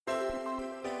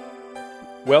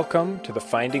Welcome to the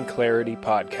Finding Clarity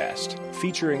podcast,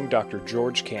 featuring Dr.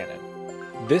 George Cannon.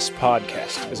 This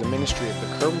podcast is a ministry of the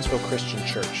Curwensville Christian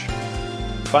Church.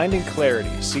 Finding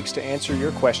Clarity seeks to answer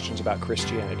your questions about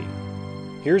Christianity.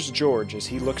 Here's George as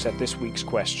he looks at this week's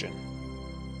question.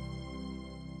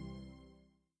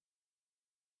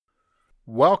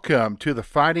 Welcome to the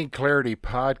Finding Clarity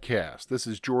podcast. This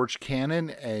is George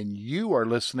Cannon, and you are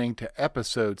listening to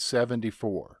episode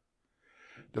 74.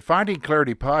 The Finding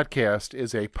Clarity podcast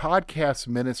is a podcast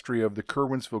ministry of the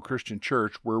Curwensville Christian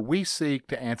Church where we seek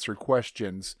to answer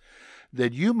questions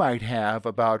that you might have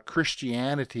about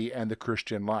Christianity and the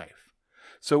Christian life.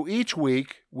 So each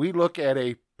week, we look at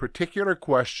a particular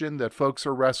question that folks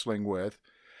are wrestling with,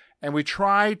 and we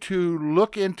try to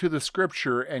look into the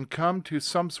Scripture and come to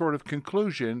some sort of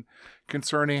conclusion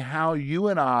concerning how you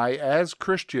and I, as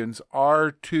Christians, are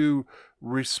to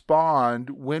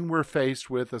respond when we're faced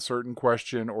with a certain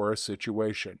question or a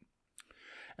situation.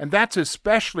 And that's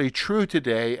especially true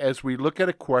today as we look at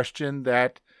a question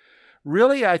that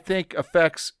really, I think,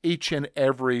 affects each and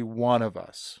every one of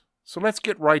us. So let's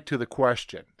get right to the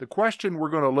question. The question we're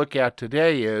going to look at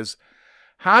today is,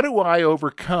 how do I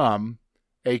overcome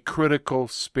a critical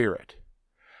spirit?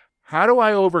 How do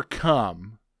I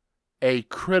overcome a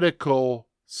critical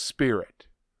spirit?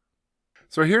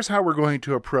 So here's how we're going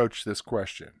to approach this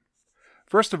question.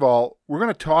 First of all, we're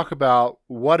going to talk about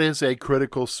what is a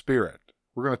critical spirit.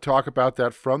 We're going to talk about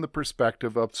that from the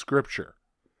perspective of Scripture.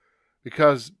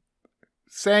 Because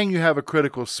saying you have a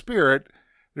critical spirit,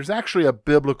 there's actually a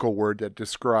biblical word that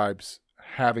describes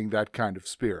having that kind of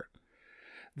spirit.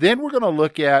 Then we're going to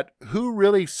look at who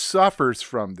really suffers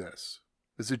from this.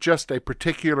 Is it just a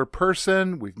particular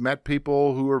person? We've met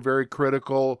people who are very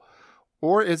critical.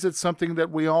 Or is it something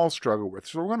that we all struggle with?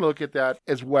 So we're going to look at that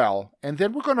as well. And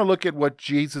then we're going to look at what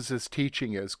Jesus'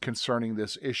 teaching is concerning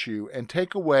this issue and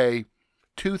take away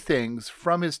two things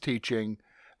from his teaching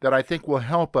that I think will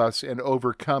help us in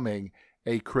overcoming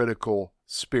a critical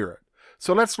spirit.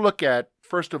 So let's look at,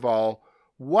 first of all,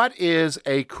 what is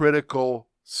a critical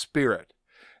spirit?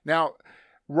 Now,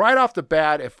 right off the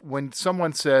bat, when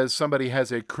someone says somebody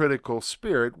has a critical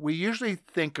spirit, we usually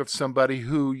think of somebody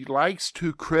who likes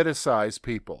to criticize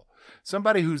people,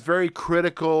 somebody who's very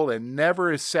critical and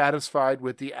never is satisfied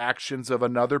with the actions of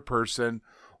another person,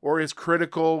 or is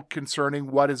critical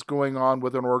concerning what is going on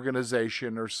with an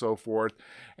organization or so forth,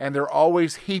 and they're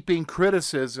always heaping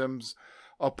criticisms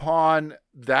upon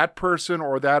that person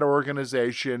or that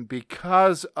organization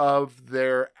because of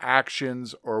their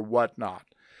actions or whatnot.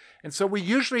 And so we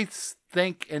usually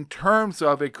think in terms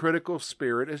of a critical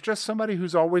spirit as just somebody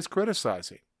who's always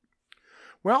criticizing.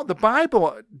 Well, the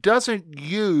Bible doesn't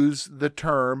use the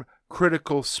term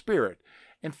critical spirit.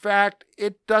 In fact,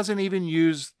 it doesn't even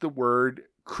use the word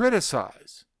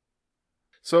criticize.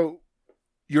 So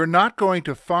you're not going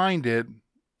to find it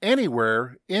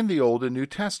anywhere in the Old and New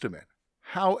Testament.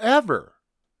 However,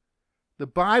 the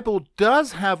Bible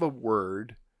does have a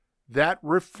word that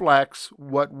reflects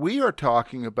what we are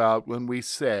talking about when we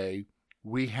say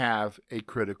we have a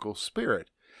critical spirit.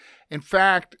 In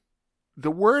fact,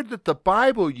 the word that the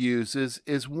Bible uses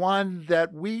is one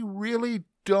that we really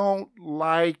don't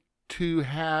like to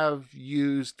have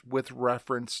used with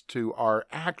reference to our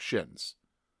actions.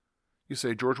 You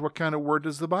say, George, what kind of word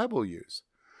does the Bible use?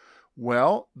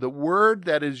 Well, the word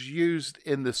that is used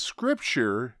in the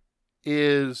Scripture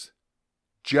is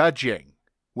judging.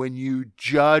 When you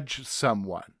judge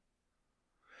someone.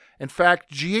 In fact,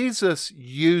 Jesus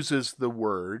uses the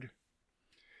word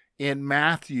in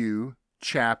Matthew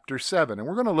chapter 7. And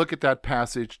we're going to look at that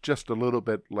passage just a little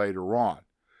bit later on.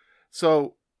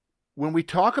 So when we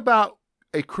talk about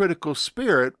a critical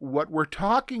spirit, what we're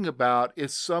talking about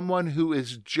is someone who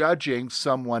is judging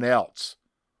someone else.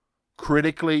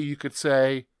 Critically, you could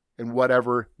say, in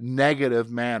whatever negative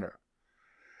manner.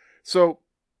 So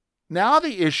now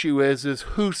the issue is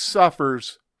who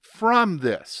suffers from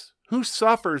this? Who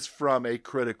suffers from a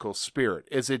critical spirit?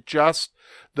 Is it just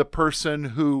the person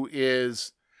who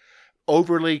is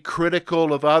overly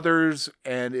critical of others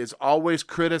and is always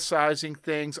criticizing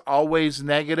things, always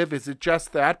negative? Is it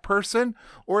just that person?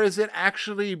 Or is it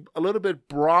actually a little bit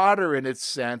broader in its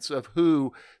sense of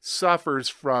who suffers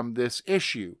from this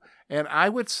issue? And I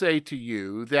would say to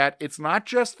you that it's not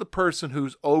just the person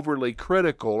who's overly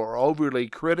critical or overly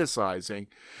criticizing.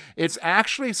 It's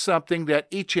actually something that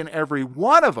each and every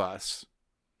one of us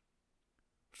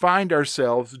find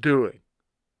ourselves doing.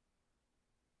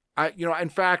 In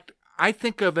fact, I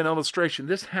think of an illustration.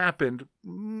 This happened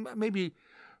maybe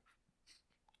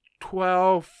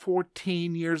 12,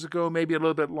 14 years ago, maybe a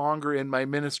little bit longer in my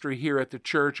ministry here at the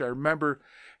church. I remember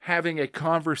having a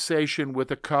conversation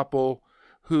with a couple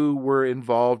who were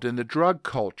involved in the drug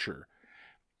culture.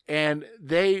 And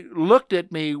they looked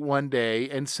at me one day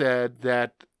and said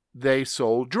that they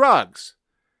sold drugs.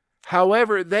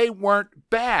 However, they weren't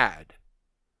bad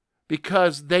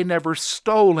because they never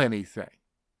stole anything.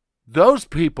 Those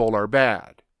people are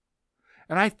bad.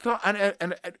 And I thought,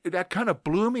 and that kind of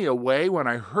blew me away when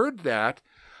I heard that,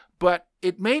 but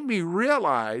it made me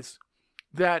realize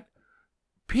that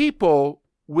people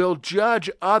will judge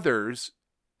others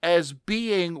as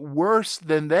being worse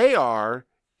than they are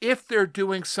if they're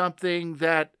doing something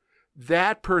that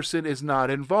that person is not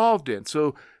involved in.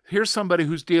 So here's somebody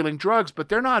who's dealing drugs, but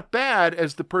they're not bad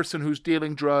as the person who's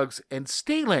dealing drugs and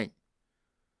stealing.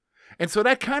 And so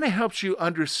that kind of helps you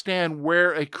understand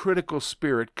where a critical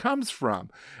spirit comes from.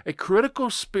 A critical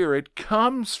spirit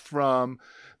comes from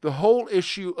the whole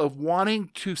issue of wanting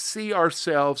to see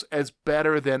ourselves as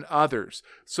better than others.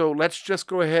 So let's just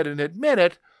go ahead and admit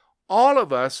it. All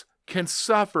of us can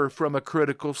suffer from a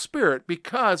critical spirit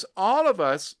because all of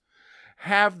us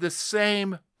have the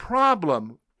same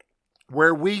problem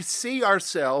where we see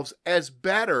ourselves as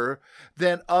better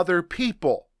than other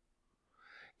people.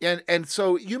 And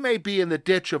so you may be in the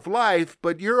ditch of life,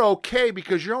 but you're okay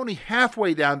because you're only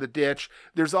halfway down the ditch.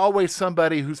 There's always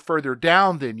somebody who's further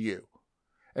down than you.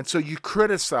 And so you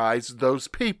criticize those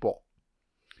people.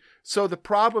 So the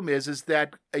problem is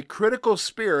that a critical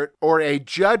spirit or a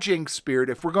judging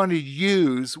spirit, if we're going to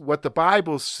use what the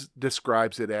Bible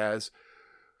describes it as,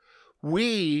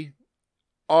 we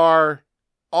are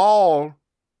all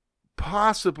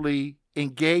possibly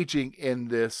engaging in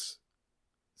this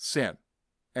sin.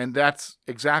 And that's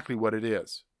exactly what it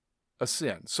is, a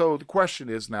sin. So the question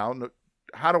is now,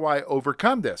 how do I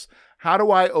overcome this? How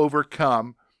do I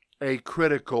overcome a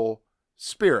critical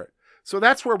spirit? So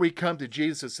that's where we come to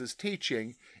Jesus'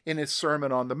 teaching in his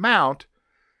Sermon on the Mount.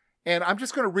 And I'm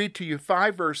just going to read to you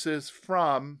 5 verses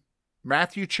from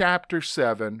Matthew chapter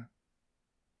 7,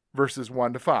 verses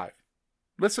 1 to 5.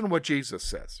 Listen to what Jesus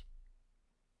says.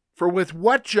 For with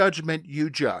what judgment you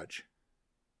judge,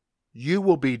 you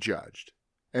will be judged.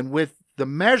 And with the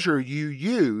measure you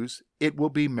use, it will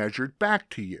be measured back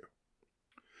to you.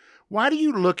 Why do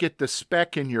you look at the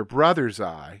speck in your brother's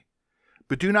eye,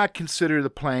 but do not consider the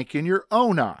plank in your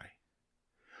own eye?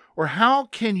 Or how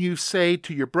can you say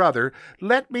to your brother,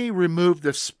 let me remove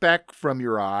the speck from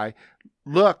your eye?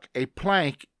 Look, a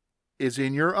plank is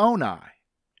in your own eye.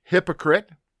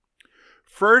 Hypocrite,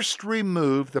 first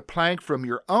remove the plank from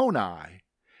your own eye,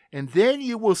 and then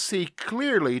you will see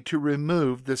clearly to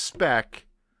remove the speck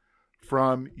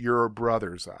from your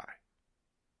brother's eye.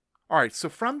 All right, so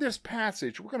from this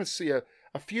passage, we're going to see a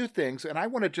few things, and I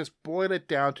want to just boil it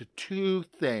down to 2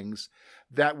 things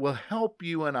that will help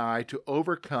you and I to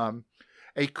overcome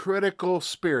a critical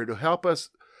spirit, to help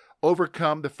us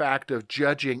overcome the fact of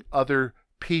judging other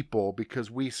people because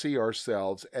we see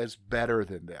ourselves as better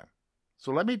than them.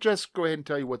 So let me just go ahead and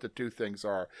tell you what the 2 things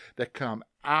are that come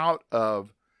out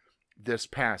of this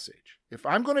passage. If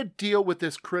I'm going to deal with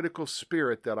this critical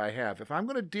spirit that I have, if I'm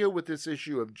going to deal with this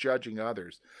issue of judging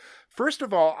others, first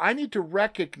of all, I need to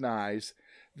recognize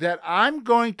that I'm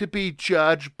going to be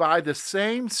judged by the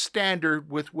same standard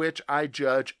with which I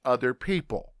judge other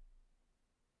people.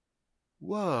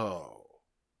 Whoa.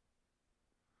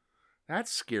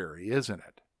 That's scary, isn't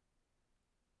it?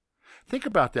 Think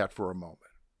about that for a moment.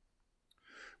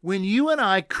 When you and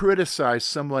I criticize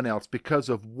someone else because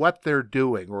of what they're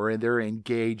doing or they're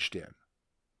engaged in,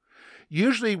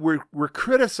 usually we're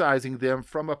criticizing them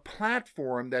from a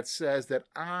platform that says that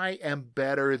I am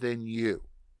better than you.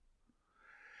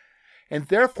 And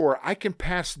therefore, I can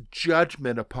pass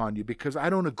judgment upon you because I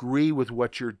don't agree with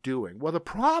what you're doing. Well, the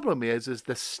problem is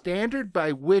the standard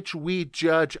by which we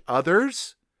judge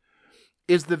others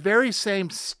is the very same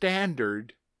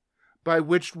standard by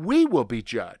which we will be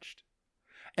judged.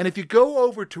 And if you go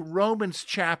over to Romans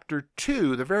chapter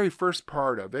 2, the very first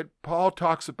part of it, Paul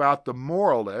talks about the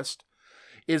moralist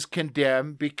is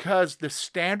condemned because the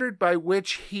standard by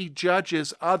which he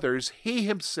judges others, he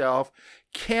himself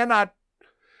cannot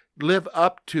live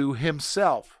up to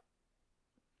himself.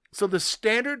 So the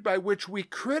standard by which we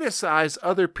criticize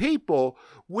other people,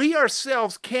 we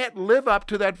ourselves can't live up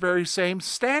to that very same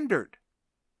standard.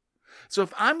 So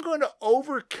if I'm going to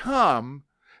overcome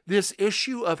this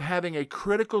issue of having a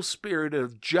critical spirit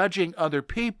of judging other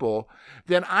people,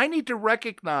 then I need to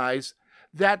recognize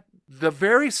that the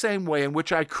very same way in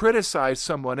which I criticize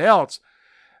someone else,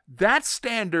 that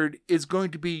standard is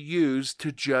going to be used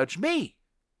to judge me.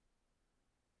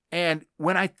 And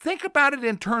when I think about it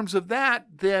in terms of that,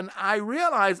 then I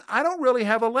realize I don't really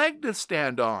have a leg to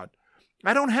stand on.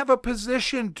 I don't have a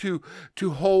position to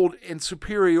hold in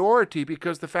superiority,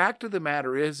 because the fact of the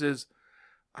matter is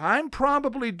I'm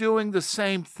probably doing the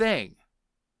same thing,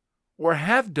 or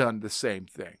have done the same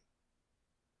thing,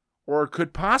 or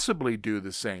could possibly do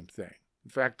the same thing. In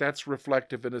fact, that's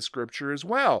reflective in the scripture as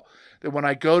well, that when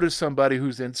I go to somebody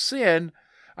who's in sin,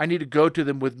 I need to go to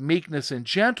them with meekness and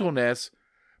gentleness,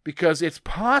 because it's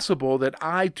possible that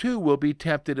I too will be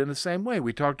tempted in the same way.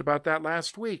 We talked about that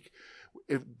last week,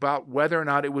 about whether or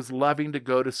not it was loving to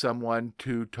go to someone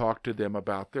to talk to them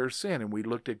about their sin. And we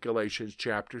looked at Galatians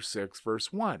chapter 6,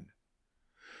 verse 1.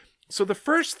 So the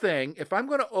first thing, if I'm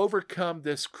going to overcome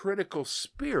this critical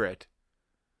spirit,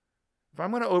 if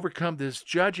I'm going to overcome this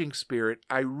judging spirit,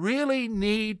 I really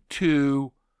need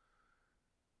to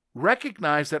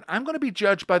recognize that I'm going to be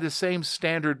judged by the same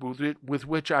standard with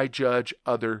which I judge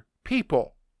other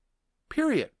people.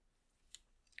 Period.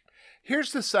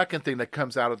 Here's the second thing that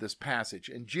comes out of this passage.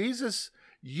 And Jesus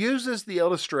uses the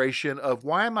illustration of,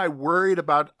 why am I worried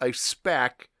about a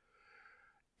speck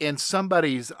in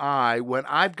somebody's eye when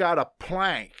I've got a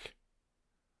plank,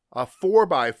 a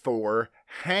 4x4,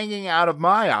 hanging out of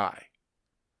my eye?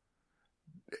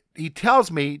 He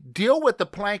tells me, deal with the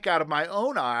plank out of my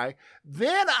own eye,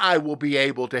 then I will be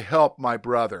able to help my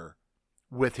brother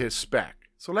with his speck.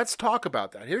 So let's talk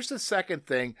about that. Here's the second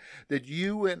thing that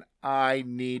you and I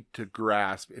need to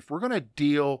grasp if we're going to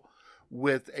deal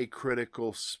with a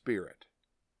critical spirit.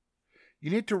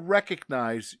 You need to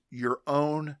recognize your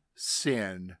own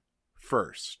sin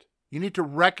first. You need to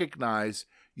recognize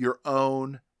your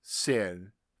own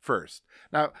sin first.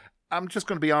 Now, I'm just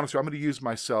going to be honest with you. I'm going to use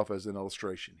myself as an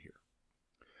illustration here.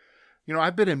 You know,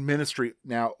 I've been in ministry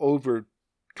now over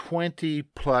 20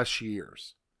 plus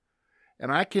years.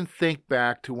 And I can think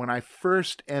back to when I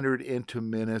first entered into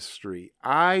ministry.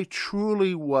 I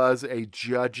truly was a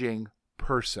judging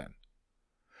person.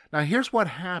 Now, here's what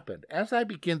happened. As I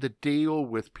began to deal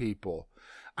with people,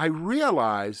 I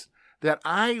realized that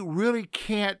I really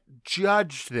can't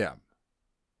judge them,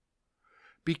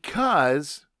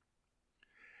 because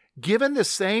given the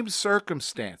same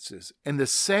circumstances and the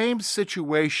same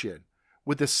situation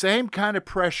with the same kind of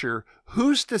pressure,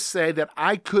 who's to say that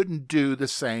I couldn't do the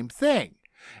same thing?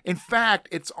 In fact,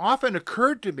 it's often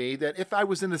occurred to me that if I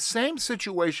was in the same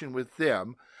situation with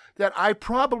them, that I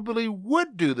probably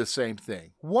would do the same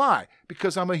thing. Why?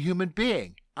 Because I'm a human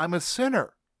being. I'm a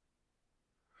sinner.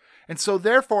 And so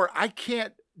therefore, I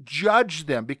can't judge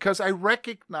them because I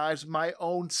recognize my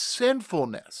own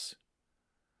sinfulness.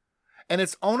 And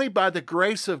it's only by the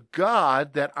grace of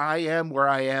God that I am where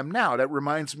I am now. That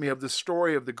reminds me of the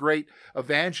story of the great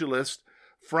evangelist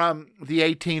from the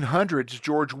 1800s,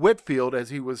 George Whitefield. As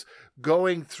he was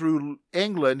going through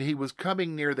England, he was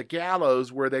coming near the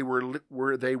gallows where they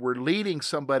were leading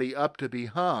somebody up to be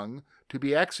hung, to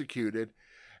be executed.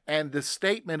 And the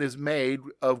statement is made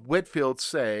of Whitefield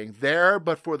saying, "There,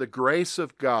 but for the grace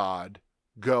of God,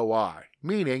 go I."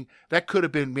 Meaning, that could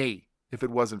have been me if it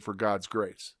wasn't for God's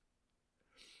grace.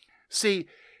 See,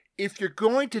 if you're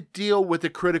going to deal with a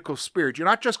critical spirit, you're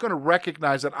not just going to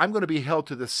recognize that I'm going to be held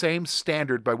to the same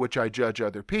standard by which I judge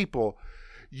other people.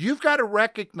 You've got to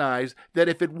recognize that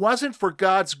if it wasn't for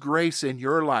God's grace in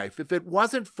your life, if it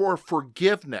wasn't for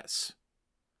forgiveness,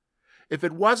 if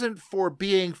it wasn't for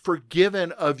being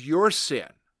forgiven of your sin,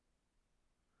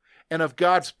 and of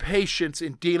God's patience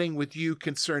in dealing with you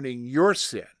concerning your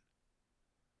sin,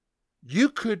 you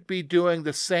could be doing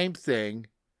the same thing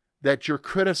that you're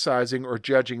criticizing or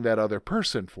judging that other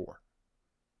person for.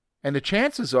 And the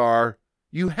chances are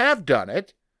you have done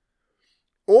it,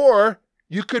 or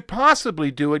you could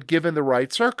possibly do it given the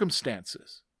right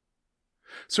circumstances.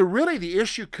 So really the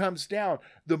issue comes down,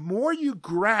 the more you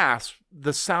grasp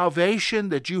the salvation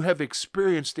that you have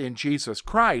experienced in Jesus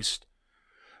Christ,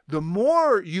 the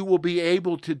more you will be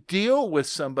able to deal with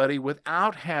somebody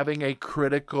without having a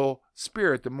critical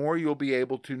spirit, the more you'll be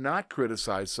able to not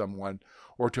criticize someone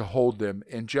or to hold them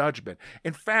in judgment.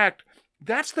 In fact,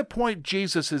 that's the point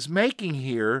Jesus is making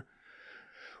here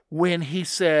when he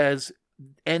says,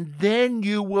 "And then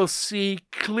you will see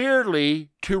clearly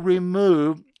to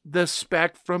remove the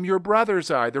speck from your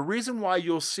brother's eye." The reason why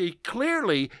you'll see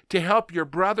clearly to help your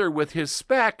brother with his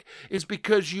speck is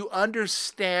because you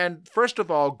understand, first of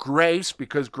all, grace,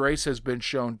 because grace has been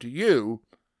shown to you.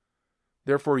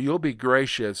 Therefore, you'll be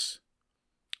gracious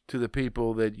to the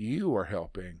people that you are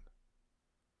helping.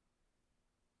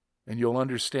 And you'll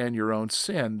understand your own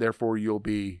sin. Therefore, you'll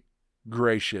be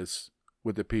gracious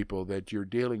with the people that you're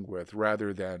dealing with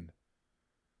rather than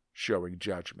showing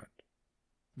judgment.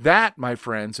 That, my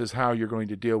friends, is how you're going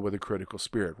to deal with a critical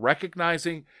spirit.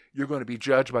 Recognizing you're going to be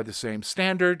judged by the same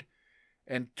standard.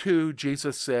 And two,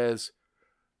 Jesus says,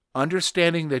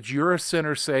 Understanding that you're a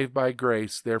sinner saved by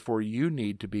grace, therefore you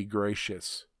need to be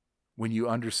gracious when you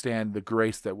understand the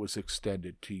grace that was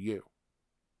extended to you.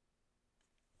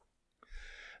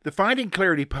 The Finding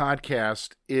Clarity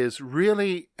podcast is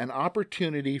really an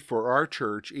opportunity for our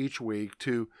church each week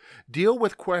to deal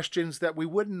with questions that we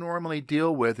wouldn't normally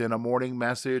deal with in a morning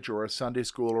message or a Sunday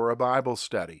school or a Bible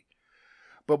study.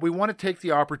 But we want to take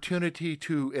the opportunity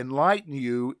to enlighten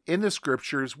you in the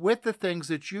Scriptures with the things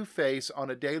that you face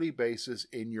on a daily basis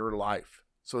in your life.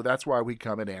 So that's why we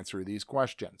come and answer these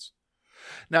questions.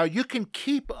 Now, you can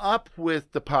keep up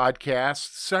with the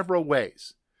podcast several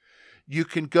ways. You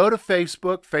can go to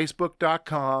Facebook,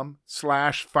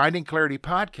 facebook.com/Finding Clarity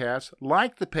Podcast,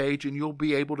 like the page, and you'll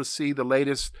be able to see the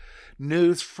latest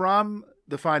news from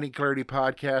the Finding Clarity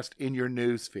Podcast in your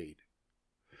news feed.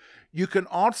 You can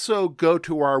also go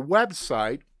to our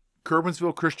website,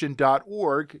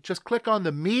 KerwinsvilleChristian.org. Just click on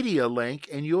the media link,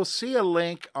 and you'll see a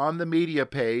link on the media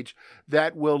page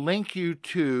that will link you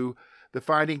to the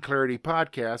Finding Clarity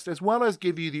podcast, as well as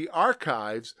give you the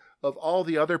archives of all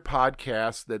the other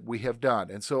podcasts that we have done.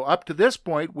 And so up to this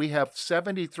point, we have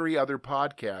 73 other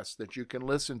podcasts that you can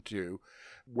listen to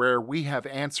where we have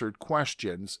answered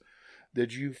questions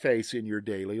that you face in your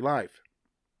daily life.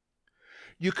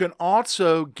 You can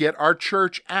also get our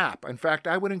church app. In fact,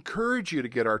 I would encourage you to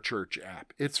get our church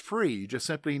app. It's free. You just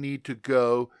simply need to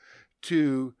go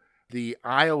to the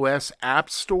iOS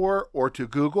App Store or to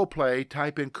Google Play,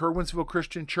 type in Kerwinsville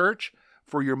Christian Church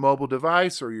for your mobile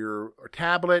device or your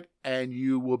tablet, and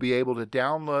you will be able to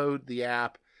download the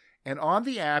app. And on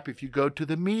the app, if you go to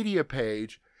the media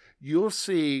page, you'll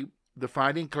see the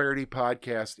Finding Clarity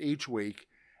podcast each week,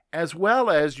 as well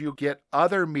as you get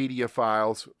other media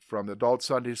files from the Adult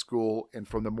Sunday School and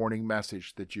from the morning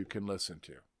message that you can listen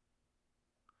to.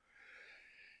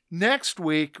 Next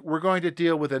week, we're going to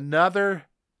deal with another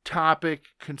topic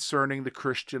concerning the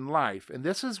Christian life. And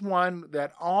this is one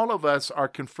that all of us are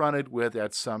confronted with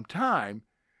at some time.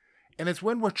 And it's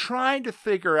when we're trying to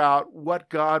figure out what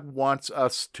God wants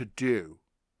us to do.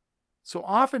 So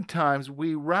oftentimes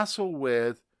we wrestle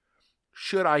with,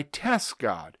 should I test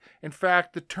God? In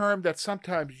fact, the term that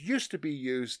sometimes used to be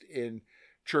used in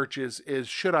churches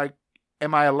is,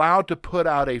 am I allowed to put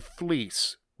out a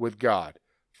fleece with God,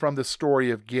 from the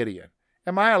story of Gideon?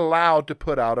 Am I allowed to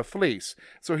put out a fleece?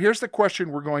 So here's the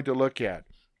question we're going to look at.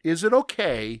 Is it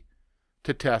okay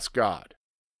to test God?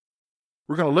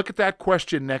 We're going to look at that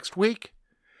question next week.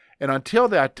 And until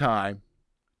that time,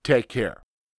 take care.